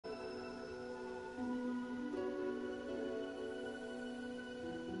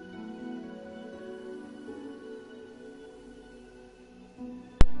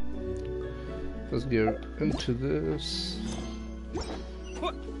Let's get into this.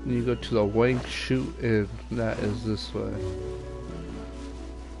 You go to the wank shoot, and that is this way.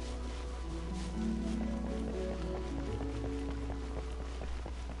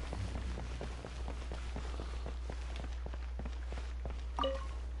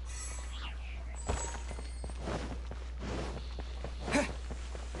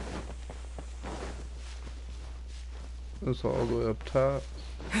 It's all the way up top.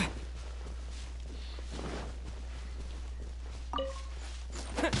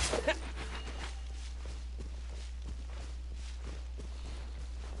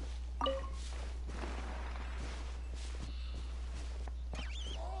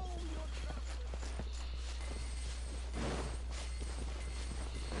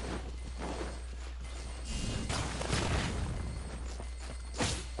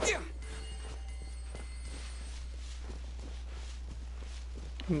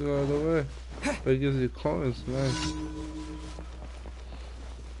 Go all the way. But it gives you coins, nice.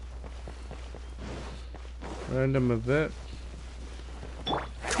 Random event.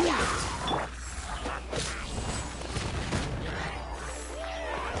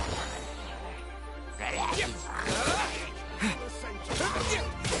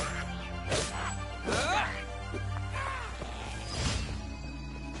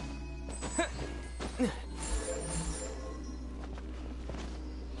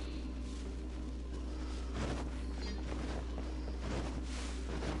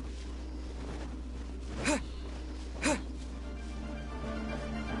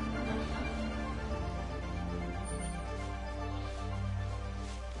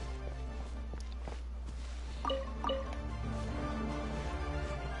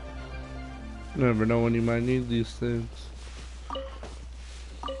 Never know when you might need these things.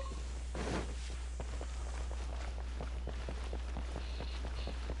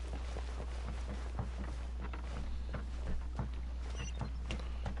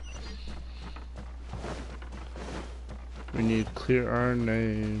 We need to clear our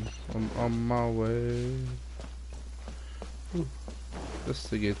name. I'm on my way. Ooh. Just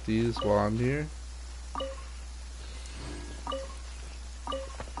to get these while I'm here.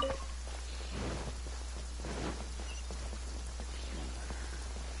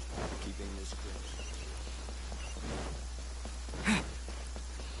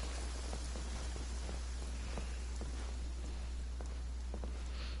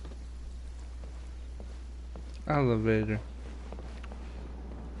 Elevator.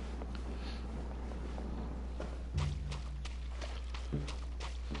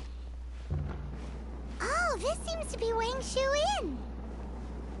 Oh, this seems to be Wang Shu Inn.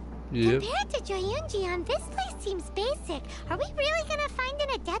 Yep. Compared to Joyunjian, this place seems basic. Are we really gonna find an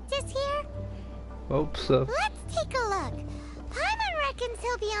Adeptus here? Hope so. Let's take a look. Paimon reckons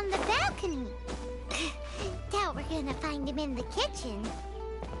he'll be on the balcony. Doubt we're gonna find him in the kitchen.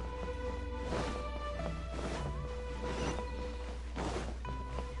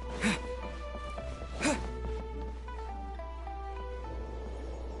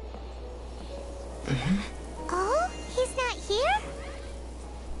 Oh, he's not here?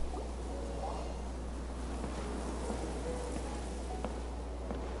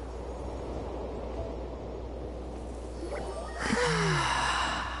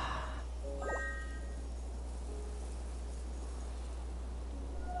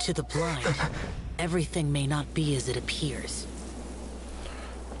 To the blind, everything may not be as it appears.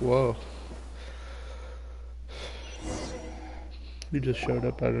 Whoa. You just showed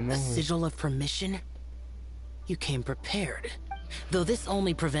up out of A nowhere. sigil of permission? You came prepared. Though this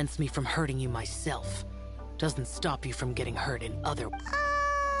only prevents me from hurting you myself. Doesn't stop you from getting hurt in other...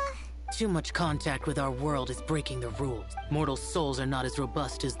 Too much contact with our world is breaking the rules. Mortal souls are not as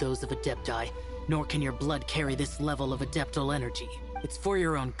robust as those of Adepti, nor can your blood carry this level of adeptal energy. It's for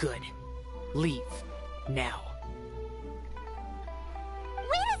your own good. Leave. Now.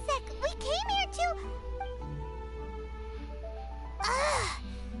 Wait a sec, we came here to...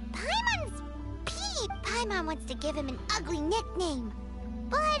 Paimon's peeved. Paimon wants to give him an ugly nickname.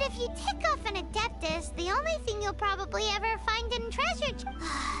 But if you tick off an Adeptus, the only thing you'll probably ever find in treasure...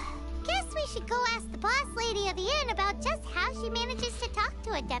 Guess we should go ask the boss lady of the inn about just how she manages to talk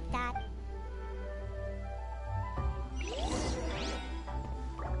to Adeptat.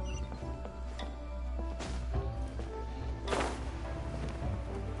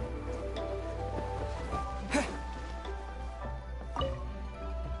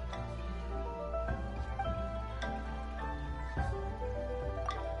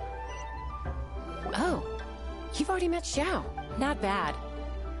 Oh, you've already met Xiao. Not bad.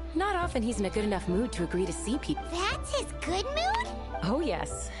 Not often he's in a good enough mood to agree to see people. That's his good mood? Oh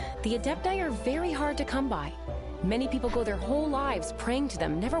yes, the Adepti are very hard to come by. Many people go their whole lives praying to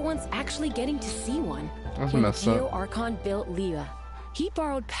them, never once actually getting to see one. That's When the messed up. Geo Archon built Liyue, he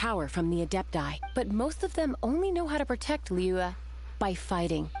borrowed power from the Adepti, but most of them only know how to protect Liyue by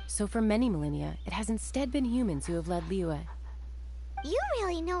fighting. So for many millennia, it has instead been humans who have led Liyue. You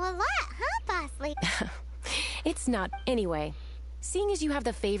really know a lot, huh, Bosley? It's not. Anyway, seeing as you have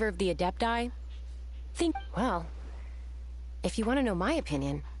the favor of the Adepti, well, if you want to know my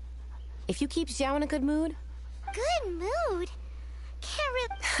opinion, if you keep Xiao in a good mood... Good mood?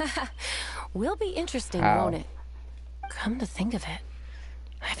 Will be interesting, How? won't it? Come to think of it,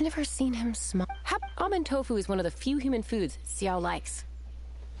 I've never seen him smile. Almond tofu is one of the few human foods Xiao likes.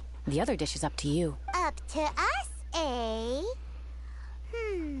 The other dish is up to you. Up to us, eh? Why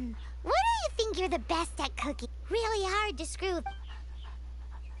do you think you're the best at cooking? Really hard to screw...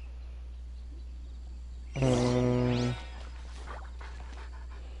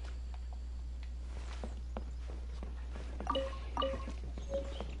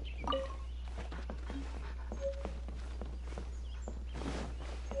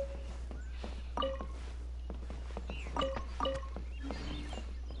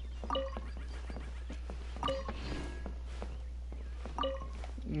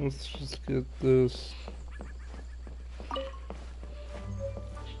 Let's just get this.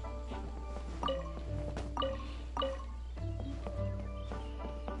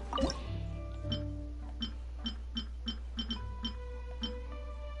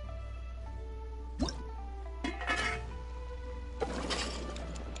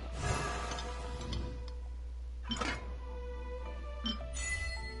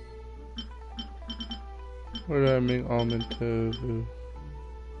 Where did I make almond tofu?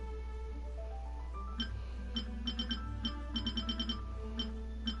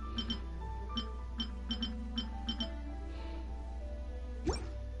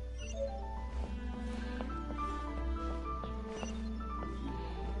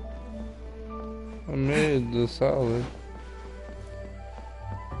 I made the salad.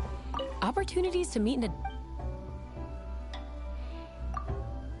 Opportunities to meet in a...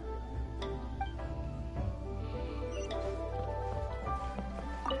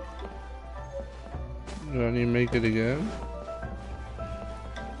 Do I need to make it again?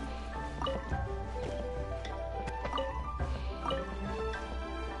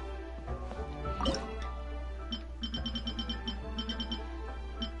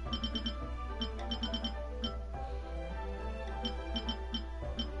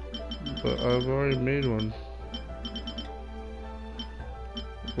 But I've already made one.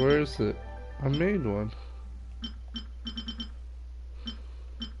 Where is it? I made one.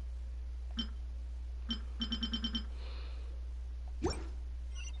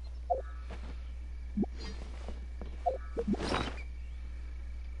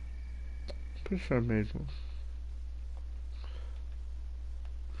 Pretty sure I made one.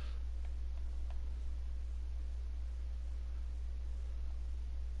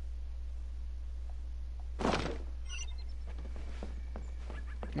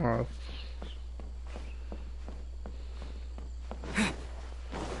 Oh.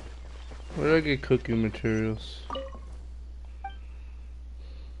 Where did I get cooking materials?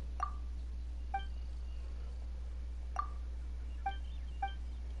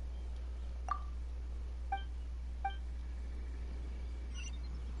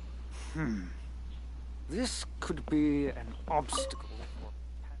 This could be an obstacle.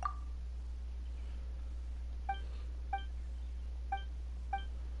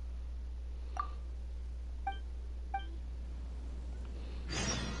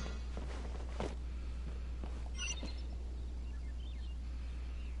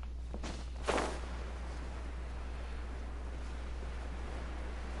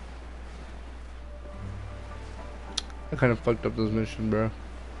 I kind of fucked up this mission, bro.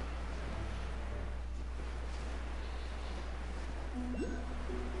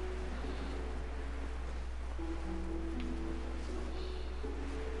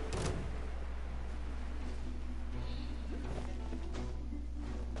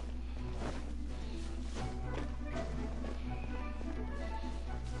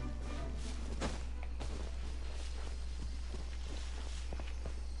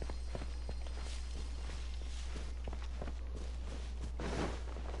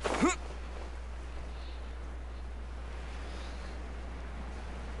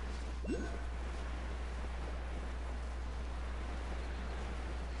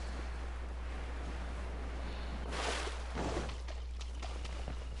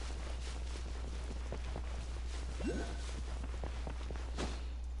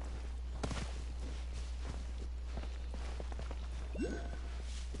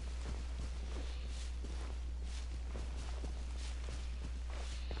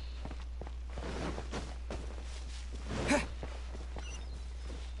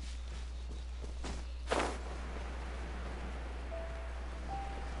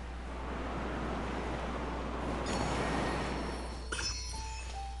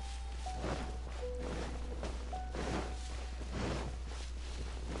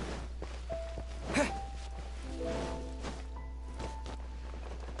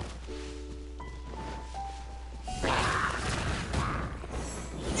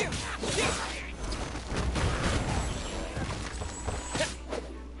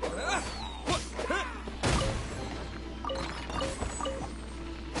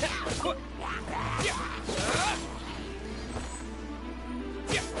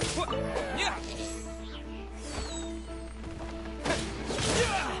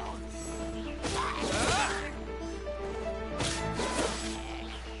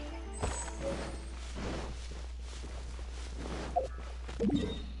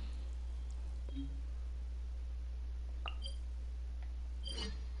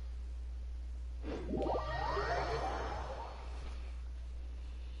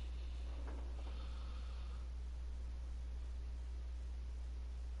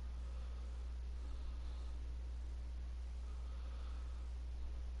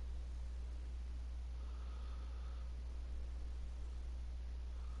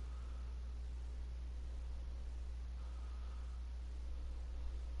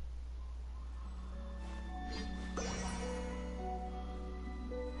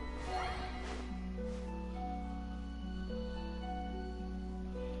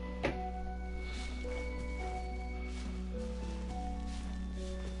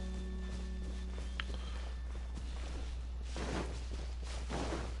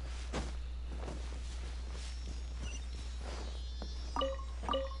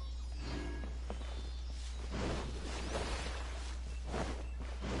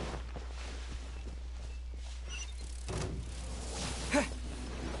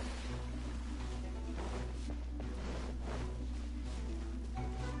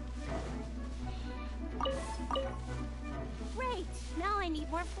 Great! Now I need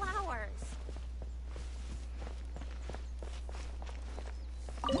more flowers.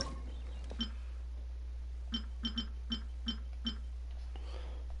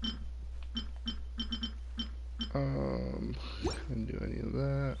 Can't do any of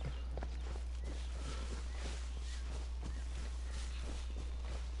that.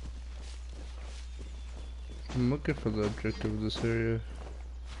 I'm looking for the objective of this area.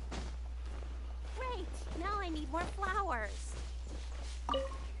 Great! Now I need more flowers.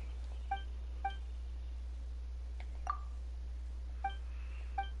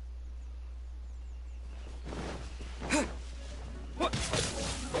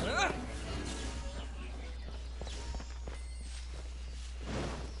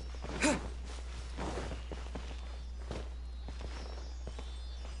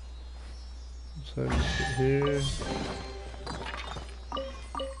 So I just sit here.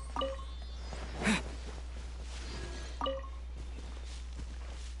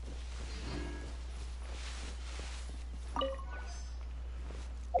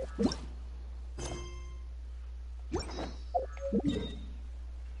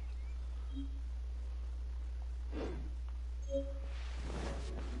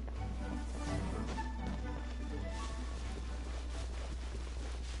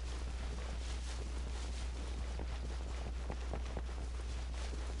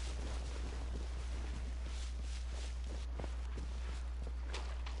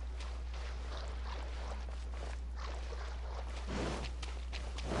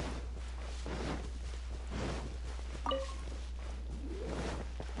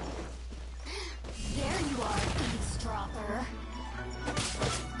 There you are, eavesdropper.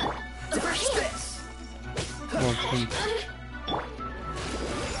 Come on, come.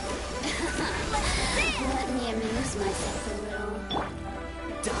 Let me amuse myself a little.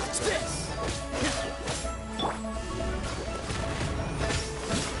 Dodge this!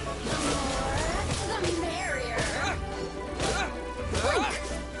 The merrier.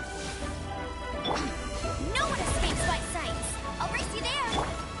 No one escapes my sights! I'll race you there!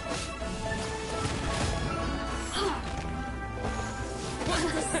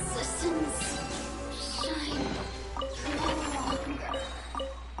 Resistance. Shine no longer.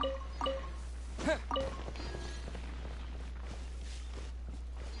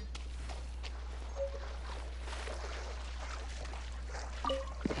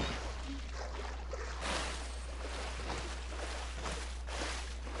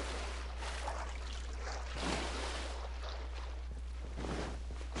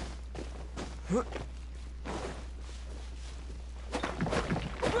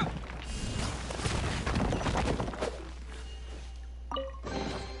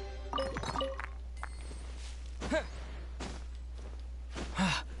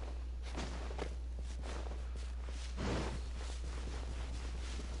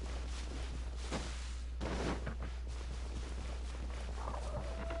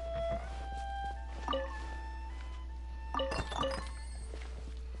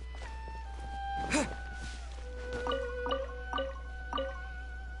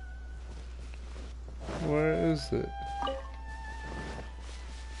 Where is it?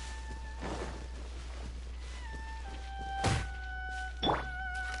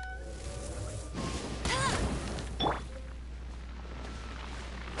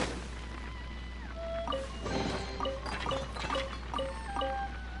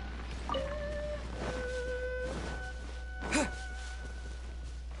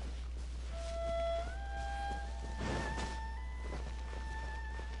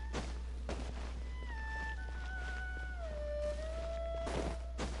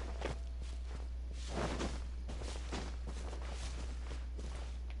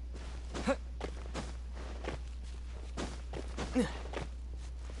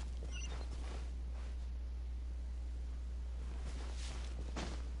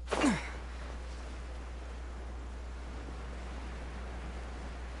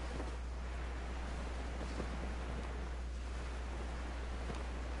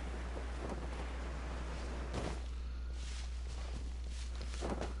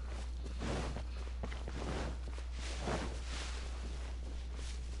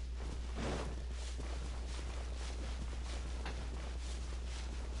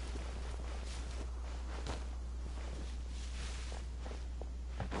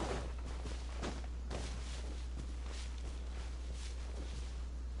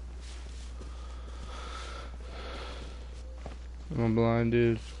 I'm blind,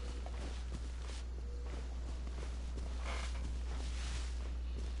 dude.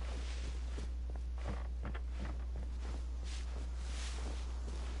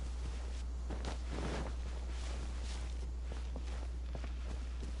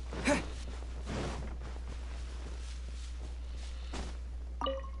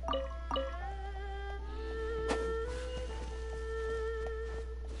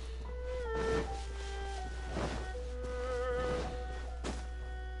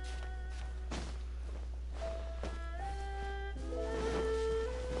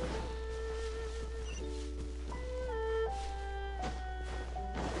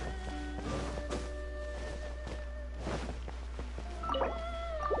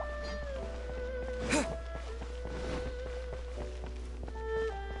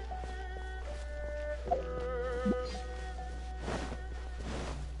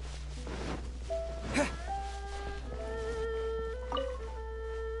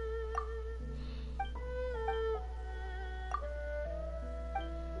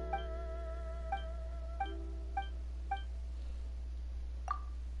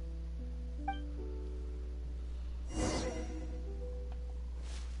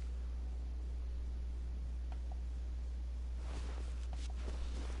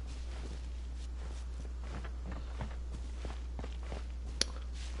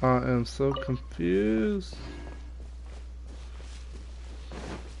 I am so confused.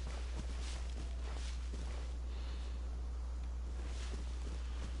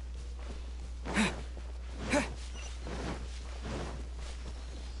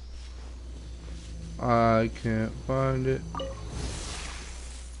 I can't find it.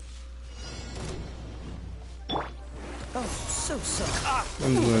 Oh, so sorry.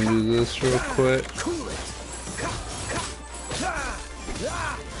 I'm gonna do this real quick. Cool it.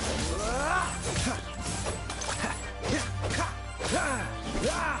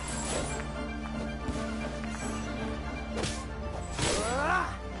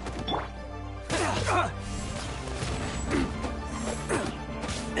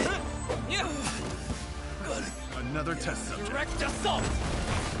 Another test subject. Direct assault.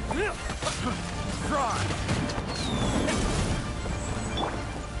 Try.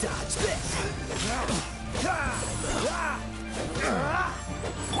 Dodge this.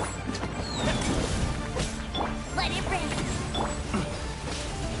 Let it rip.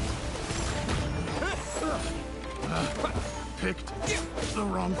 Picked the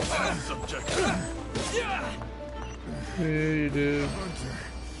wrong test subject. Hey, dude. Hunter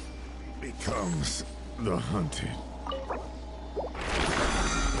becomes the hunted.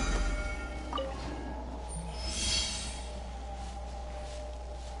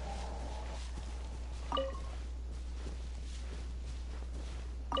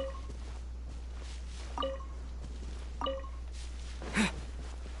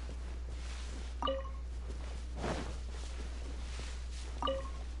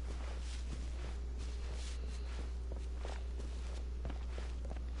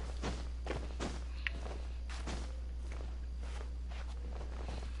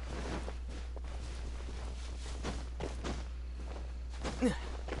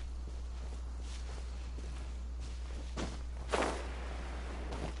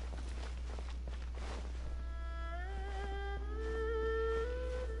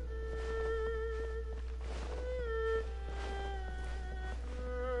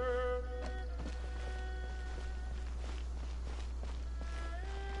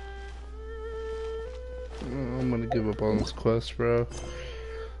 I'm gonna give up on this quest, bro.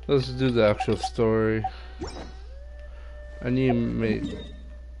 Let's do the actual story. I need to make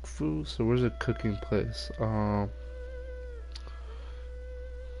food, so where's the cooking place? Do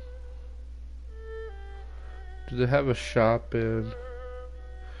they have a shop in?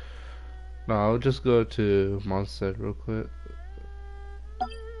 No, I'll just go to Mondstadt real quick.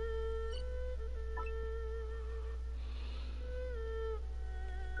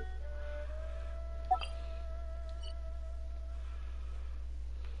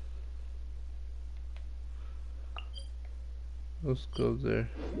 Let's go there.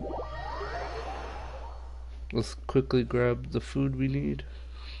 Let's quickly grab the food we need.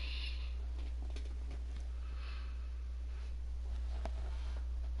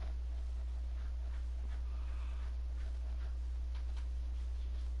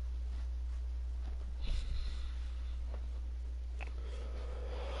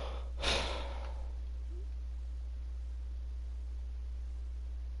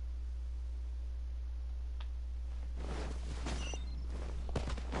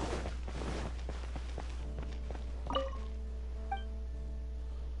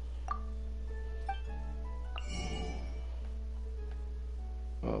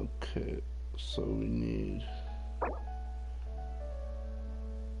 Okay, so we need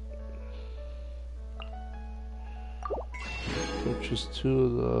purchase 2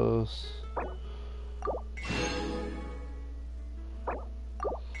 of those.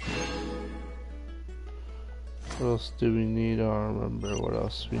 What else do we need? I don't remember what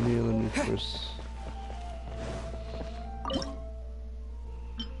else we need. Let me first.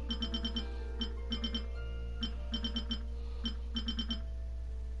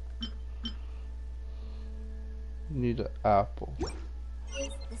 Need an apple.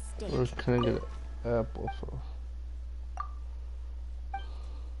 Where can I get an apple from?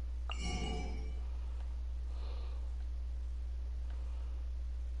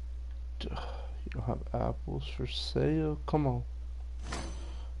 You don't have apples for sale? Come on.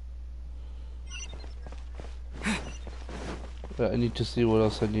 Yeah, I need to see what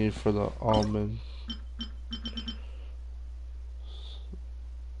else I need for the almond.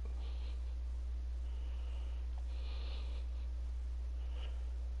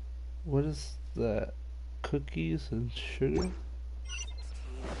 What is that? Cookies and sugar?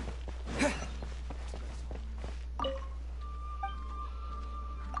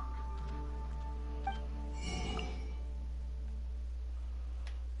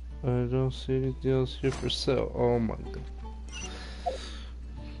 I don't see anything else here for sale. Oh my god.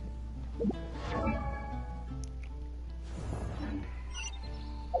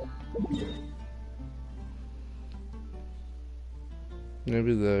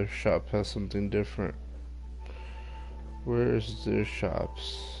 Maybe the shop has something different. Where's their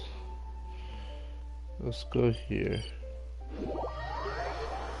shops? Let's go here.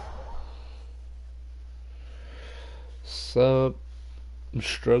 Sup? I'm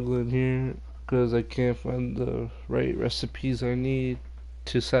struggling here because I can't find the right recipes I need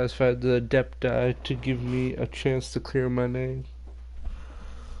to satisfy the ADEPTI to give me a chance to clear my name.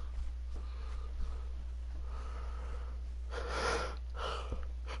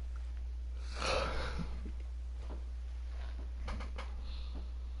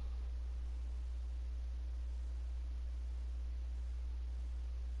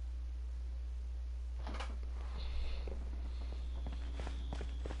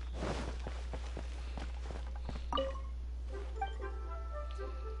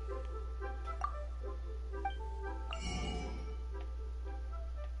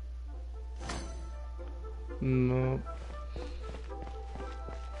 No,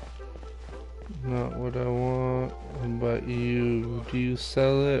 not what I want. What about you? Do you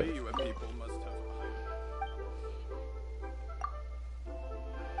sell it?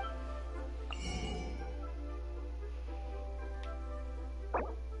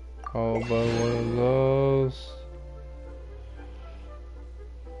 How about one of those?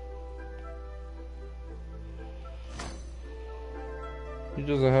 He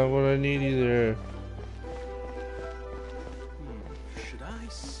doesn't have what I need either. Should I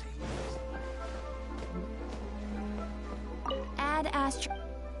say Add Astro.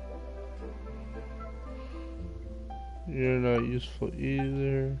 You're not useful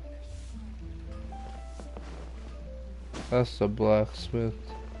either. That's the blacksmith.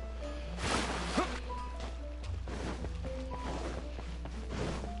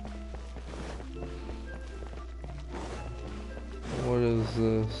 What is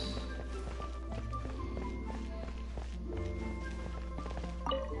this?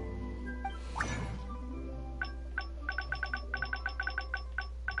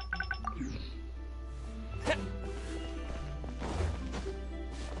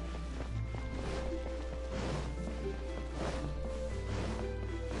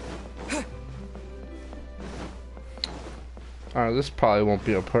 Alright, this probably won't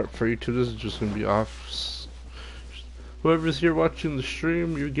be a part for YouTube. This is just gonna be off. Whoever's here watching the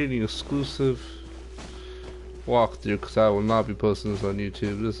stream, you're getting exclusive walkthrough because I will not be posting this on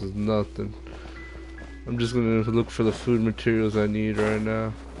YouTube. This is nothing. I'm just gonna look for the food materials I need right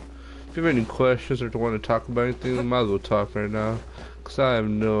now. If you have any questions or want to talk about anything, I might as well talk right now because I have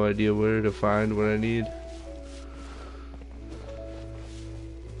no idea where to find what I need.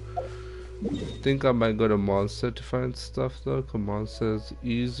 I think I might go to Monster to find stuff though, because Monster is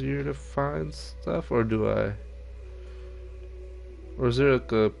easier to find stuff, or do I? Or is there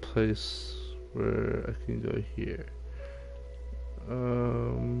like a place where I can go here?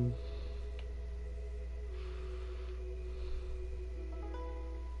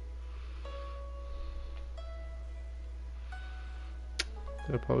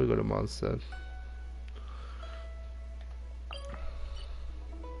 I'll probably go to Monster.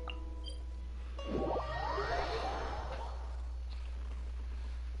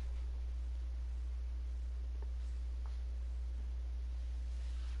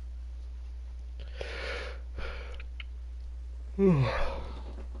 I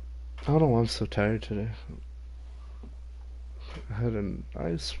don't know why I'm so tired today. I had a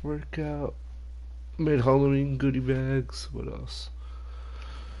nice workout. Made Halloween goodie bags. What else?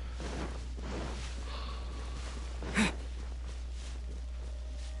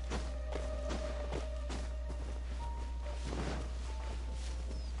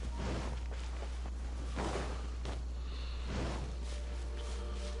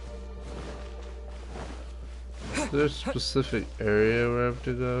 Is there a specific area where I have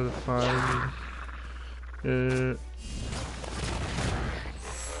to go to find it?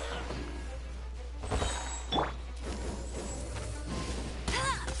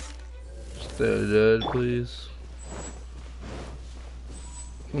 Stay dead, please.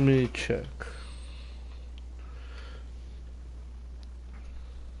 Let me check.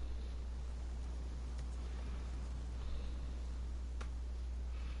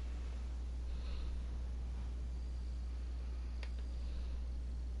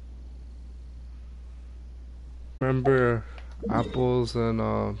 Remember apples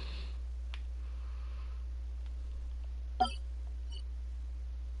and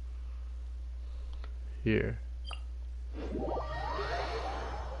here. I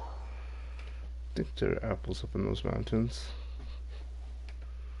think there are apples up in those mountains.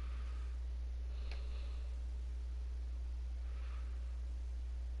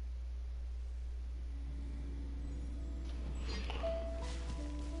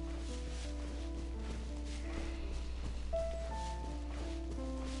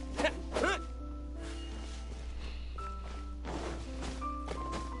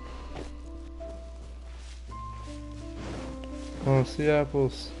 Oh, see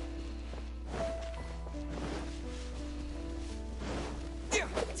apples.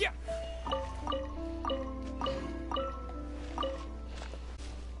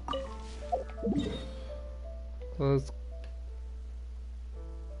 Let's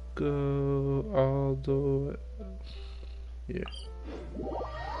go all the way here.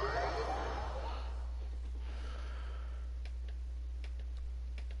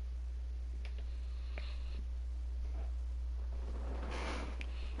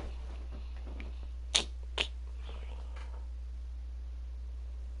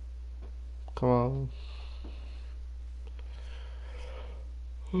 Come on.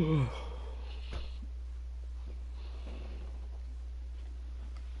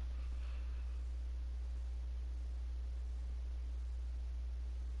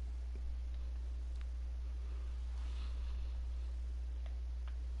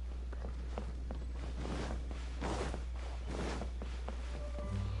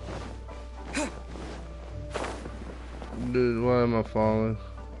 Dude, why am I falling?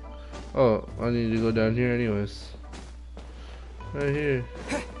 Oh, I need to go down here anyways. Right here.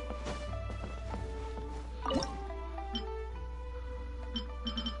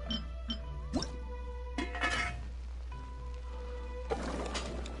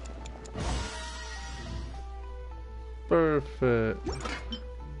 Perfect.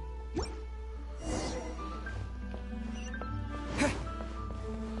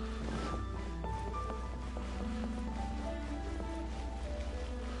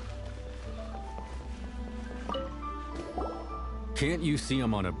 Can't you see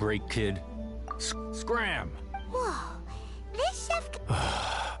I'm on a break, kid? Scram! Whoa, this chef...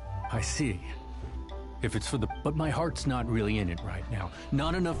 I see. If it's for the... But my heart's not really in it right now.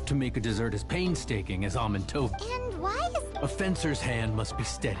 Not enough to make a dessert as painstaking as almond tofu. And why is... A fencer's hand must be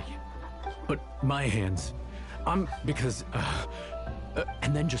steady. But my hands... Because...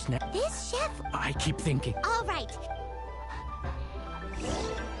 and then just now... This chef... I keep thinking... All right.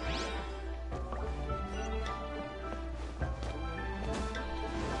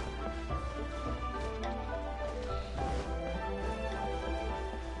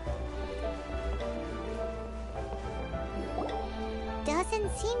 Doesn't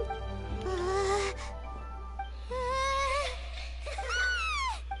seem...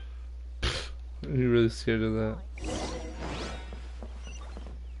 You're really scared of that.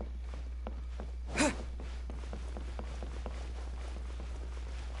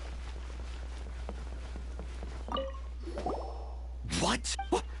 What?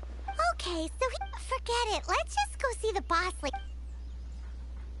 Okay, so forget it. Let's just go see the boss like...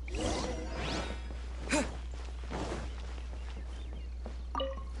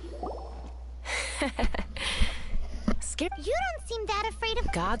 Skip. You don't seem that afraid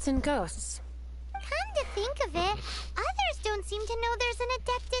of... Gods and ghosts. Come to think of it, others don't seem to know there's an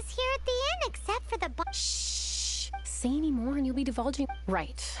Adeptus here at the inn except for the boss. Shh. Say any more and you'll be divulging...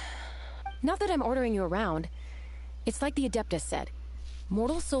 Right. Not that I'm ordering you around. It's like the Adeptus said.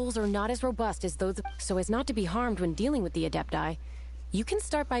 Mortal souls are not as robust as those, so as not to be harmed when dealing with the Adepti. You can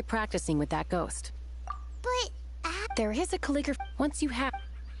start by practicing with that ghost. But there is a calligraphy. Once you have...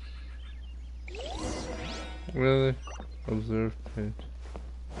 Really? Observe page.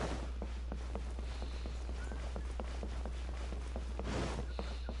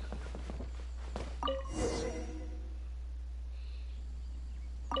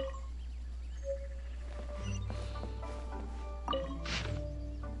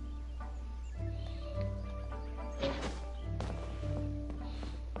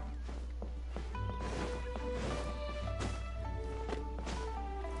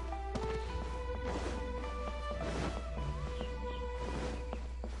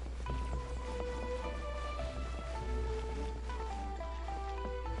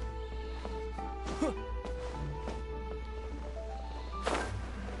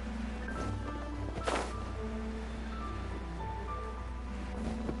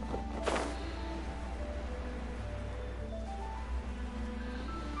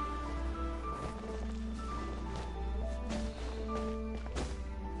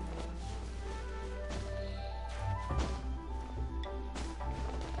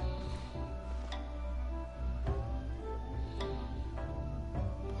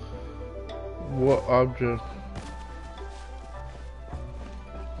 What object?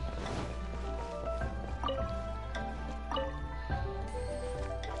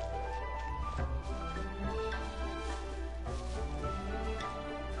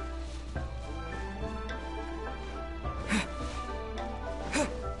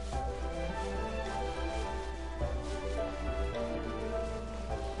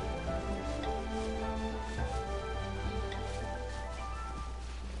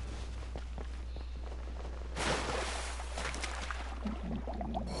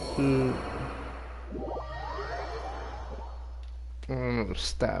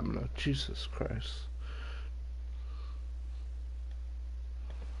 Stamina, Jesus Christ.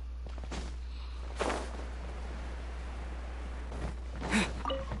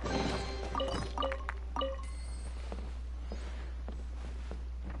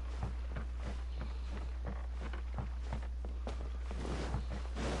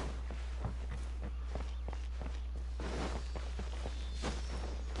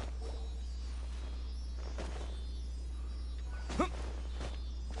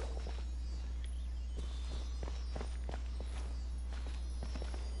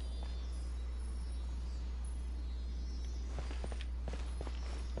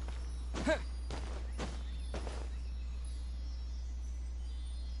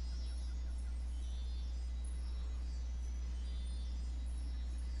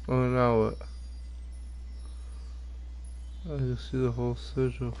 Oh, now what? I can see the whole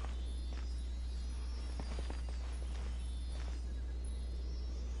sigil.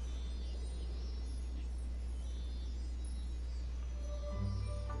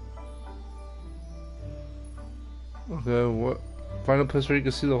 Okay, what? Find a place where you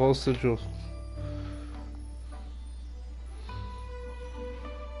can see the whole sigil.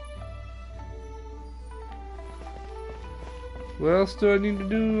 What else do I need to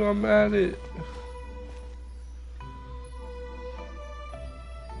do? I'm at it.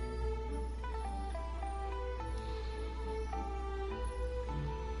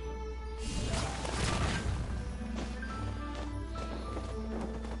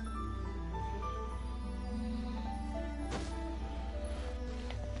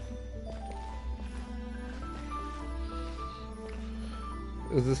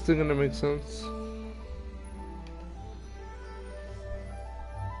 Is this thing gonna make sense?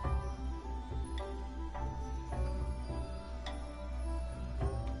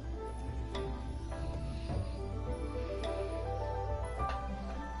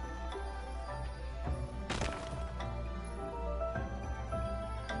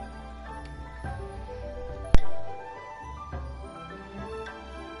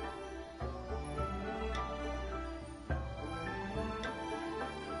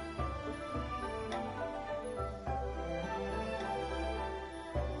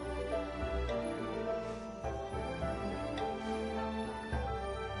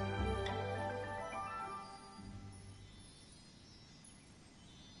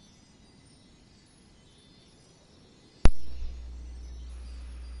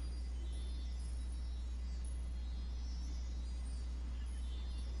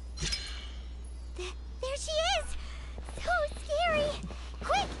 There she is! So scary!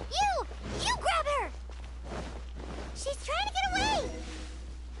 Quick, you grab her! She's trying to get away!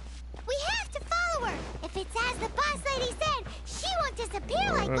 We have to follow her! If it's as the boss lady said, she won't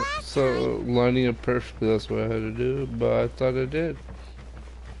disappear like last So, time! lining up perfectly, that's what I had to do, but I thought I did.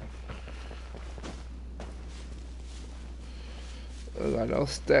 I got no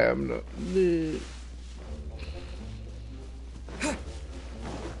stamina.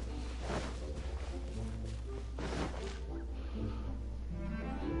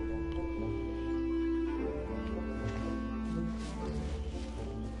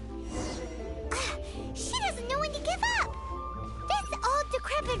 She doesn't know when to give up. This old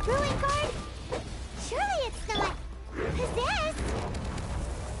decrepit ruin guard. Surely it's not possessed.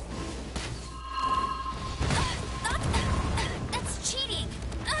 That's cheating.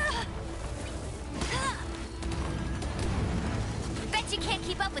 Bet you can't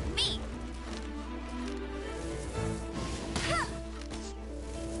keep up with me.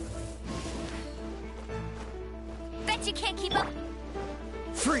 Bet you can't keep up.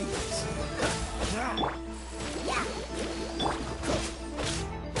 Freeze!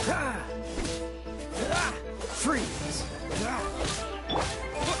 Freeze!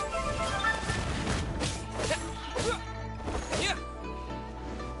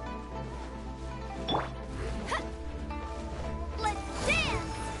 Let's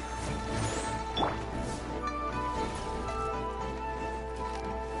dance.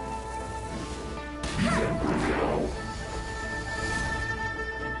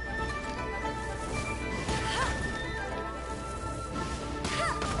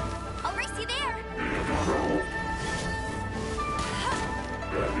 I'll race you there.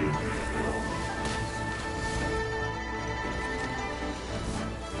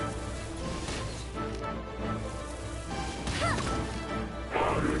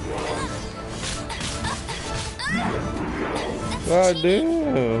 God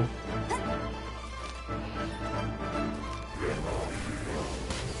damn.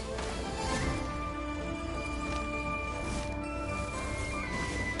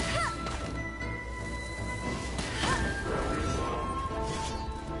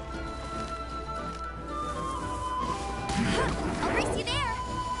 I'll race you there.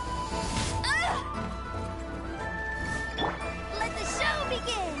 Let the show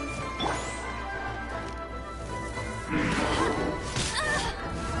begin.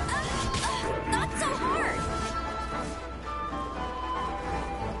 Not so hard.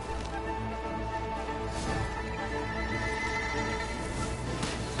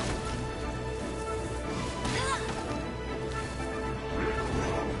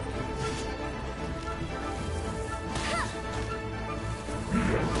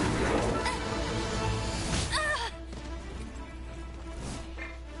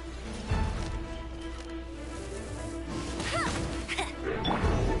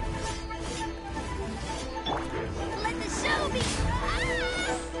 Let the show begin.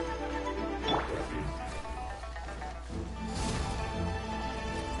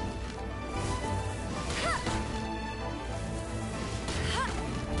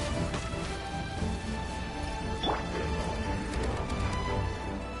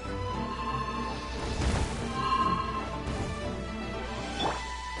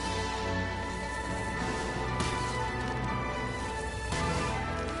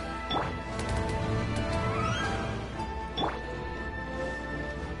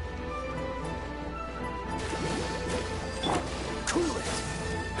 Cool it!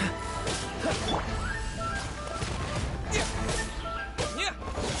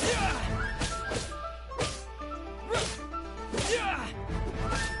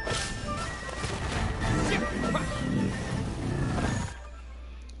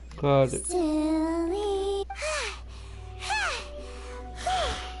 God. Silly.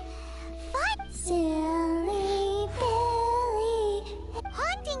 Fun. Silly Billy.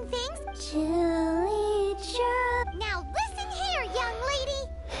 Haunting things. Chilly Joe. Now listen here, young lady.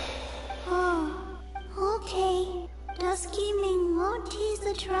 Oh, okay. Dusky Ming won't tease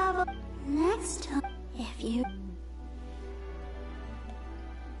the travel next time if you.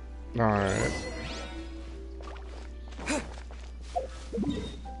 Alright.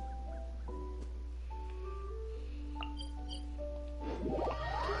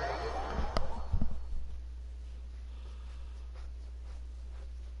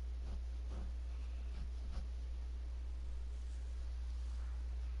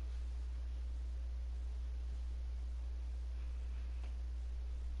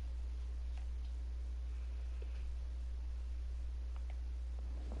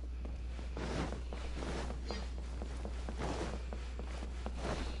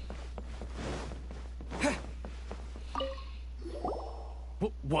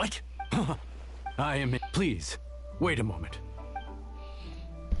 What? I am. Please, wait a moment.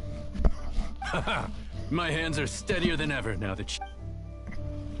 My hands are steadier than ever now that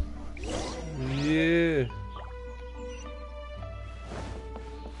Yeah.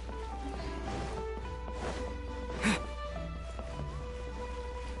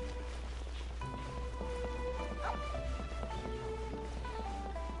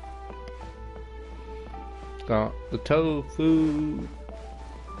 got the tofu.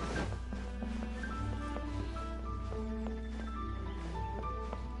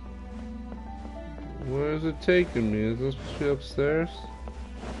 Where is it taking me? Is this supposed to be upstairs?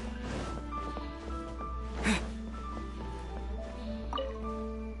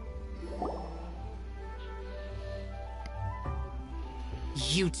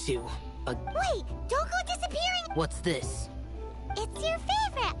 You two. Wait, don't go disappearing! What's this? It's your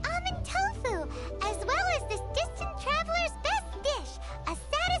favorite, almond tofu, as well as this distant traveler's best dish. A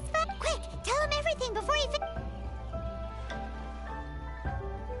satisfying... Quick, tell him everything before he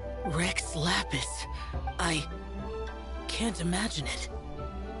Rex Lapis. I can't imagine it.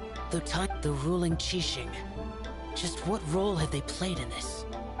 The ruling Qixing. Just what role have they played in this?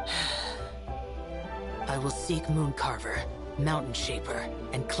 I will seek Mooncarver, Mountain Shaper,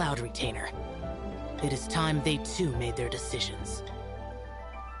 and Cloud Retainer. It is time they too made their decisions.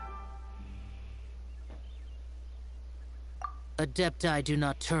 Adepti do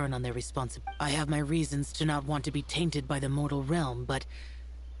not turn on their responsibility. I have my reasons to not want to be tainted by the mortal realm, but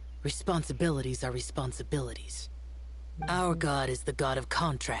responsibilities are responsibilities. Our god is the god of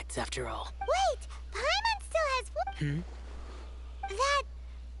contracts, after all. Wait! Paimon still has... That...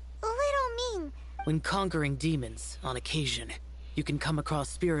 little mean. When conquering demons, on occasion, you can come across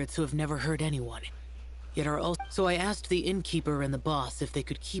spirits who have never hurt anyone, yet are also... So I asked the innkeeper and the boss if they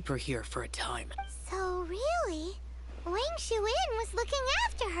could keep her here for a time. So really, Wang Shuin was looking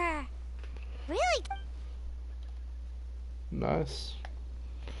after her. Really? Nice.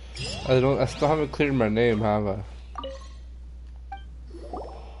 I still haven't cleared my name, have I?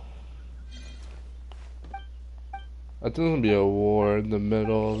 I think there's gonna be a war in the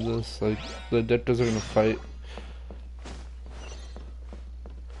middle of this. Like, the Adeptas are gonna fight.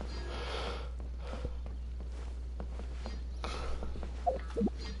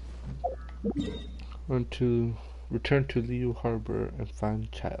 Return to Liu Harbor and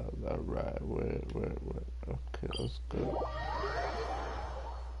find child. Alright, where? Okay, let's go.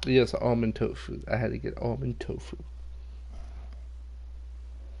 Yes, almond tofu. I had to get almond tofu.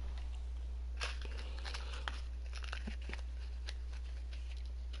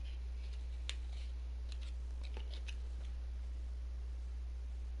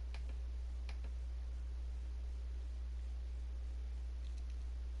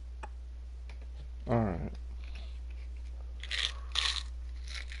 Alright.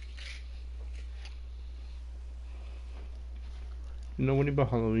 You know, when you buy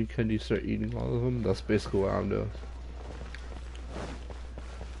Halloween candy, you start eating all of them? That's basically what I'm doing.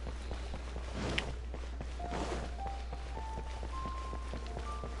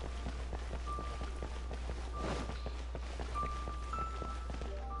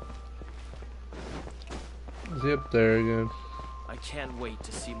 Is he up there again? I can't wait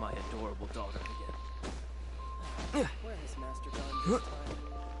to see my adorable daughter again. Where has Master gone this time?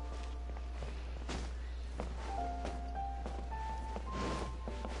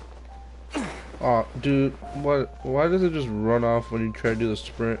 Oh, dude, what? Why does it just run off when you try to do the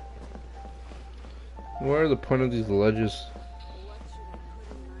sprint? What are the point of these ledges?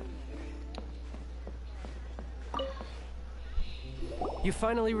 You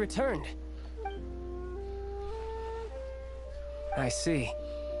finally returned. I see.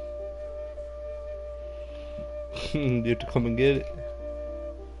 You have to come and get it.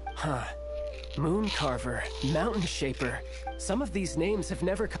 Huh. Mooncarver, Mountain Shaper. Some of these names have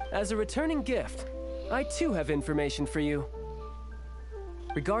never come. As a returning gift, I too have information for you.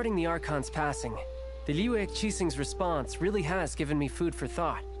 Regarding the Archon's passing, the Liu Qixing's response really has given me food for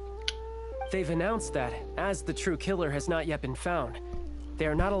thought. They've announced that, as the true killer has not yet been found, they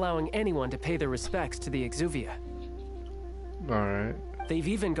are not allowing anyone to pay their respects to the Exuvia. Alright. They've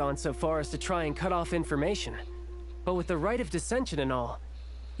even gone so far as to try and cut off information. But with the right of dissension and all,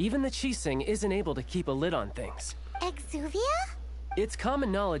 even the Qixing isn't able to keep a lid on things. Exuvia? It's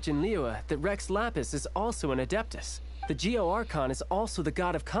common knowledge in Liyue that Rex Lapis is also an Adeptus. The Geo-Archon is also the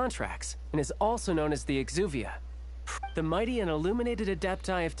god of contracts, and is also known as the Exuvia. The mighty and illuminated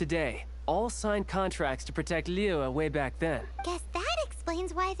Adepti of today all signed contracts to protect Liyue way back then. Guess that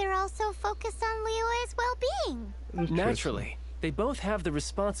explains why they're all so focused on Liyue's well-being. Naturally, they both have the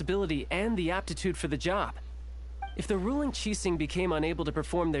responsibility and the aptitude for the job. If the ruling Qixing became unable to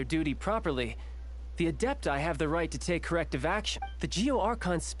perform their duty properly, the Adepti have the right to take corrective action. The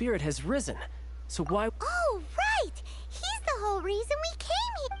Geo-Archon's spirit has risen, so why— Oh, right! He's the whole reason we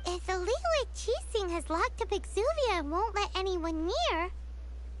came here. If the Liyue Qixing has locked up Exuvia and won't let anyone near,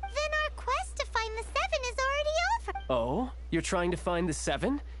 then our quest to find the Seven is already over. Oh? You're trying to find the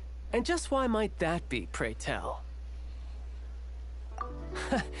Seven? And just why might that be, pray tell?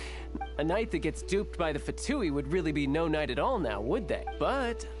 A knight that gets duped by the Fatui would really be no knight at all now, would they?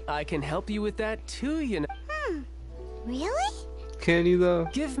 But I can help you with that too, you know. Really? Can you though?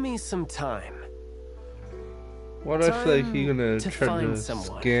 Give me some time. Why do I feel like he's gonna to try to find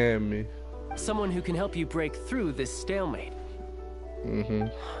someone. scam me? Someone who can help you break through this stalemate.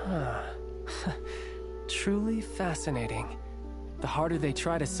 Truly fascinating. The harder they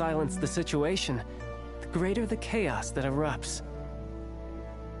try to silence the situation, the greater the chaos that erupts.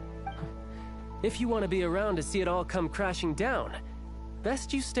 If you want to be around to see it all come crashing down,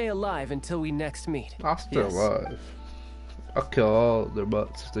 best you stay alive until we next meet. I'll stay alive. I'll kill all their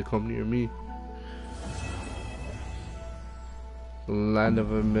butts if they come near me. Land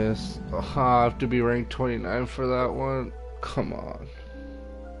of a Mist. Oh, I have to be ranked 29 for that one. Come on.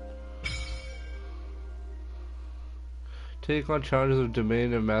 Take on challenges of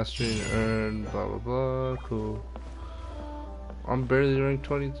domain and mastery and earn blah blah blah. Cool. I'm barely ranked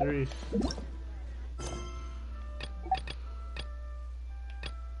 23.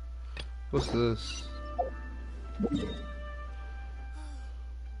 What's this?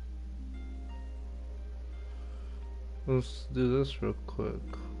 Let's do this real quick.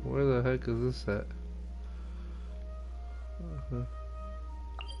 Where the heck is this at?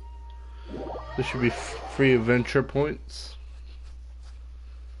 This should be free adventure points.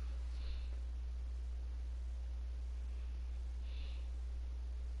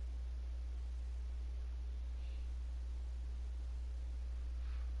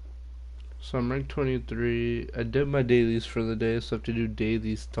 So I'm ranked 23. I did my dailies for the day, so I have to do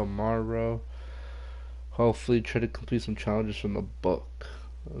dailies tomorrow. Hopefully try to complete some challenges from the book.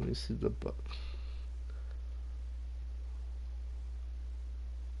 Let me see the book.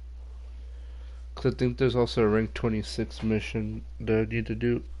 Cause I think there's also a rank 26 mission that I need to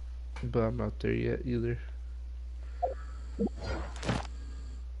do, but I'm not there yet either.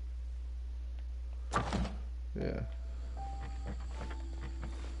 Yeah.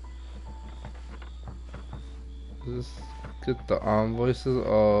 Just get the voices.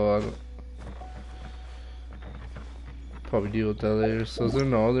 Oh, I don't. Probably deal with that later. So is there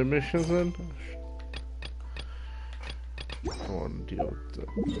no other missions then? I want to deal with that.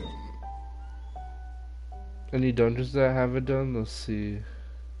 Any dungeons that I haven't done? Let's see.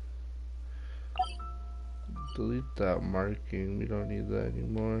 Delete that marking. We don't need that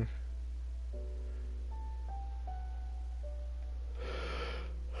anymore.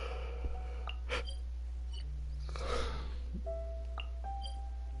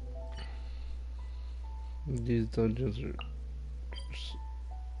 These dungeons are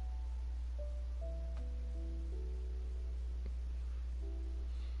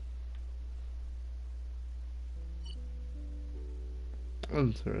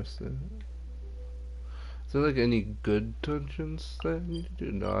interesting. Is there like any good dungeons that I need to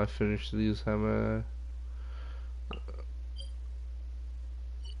do? No, I finished these. I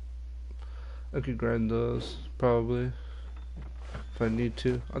could grind those probably if I need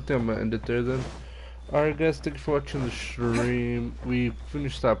to. I think I'm gonna end it there then. Alright guys, thank you for watching the stream. We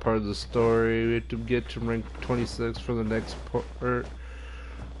finished that part of the story. We have to get to rank 26 for the next part,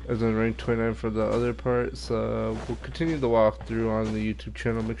 and then rank 29 for the other part. So we'll continue the walkthrough on the YouTube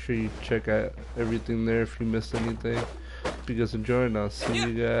channel. Make sure you check out everything there if you missed anything. If you guys enjoyed, I'll see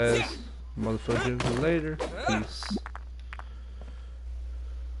you guys motherfuckers later. Peace.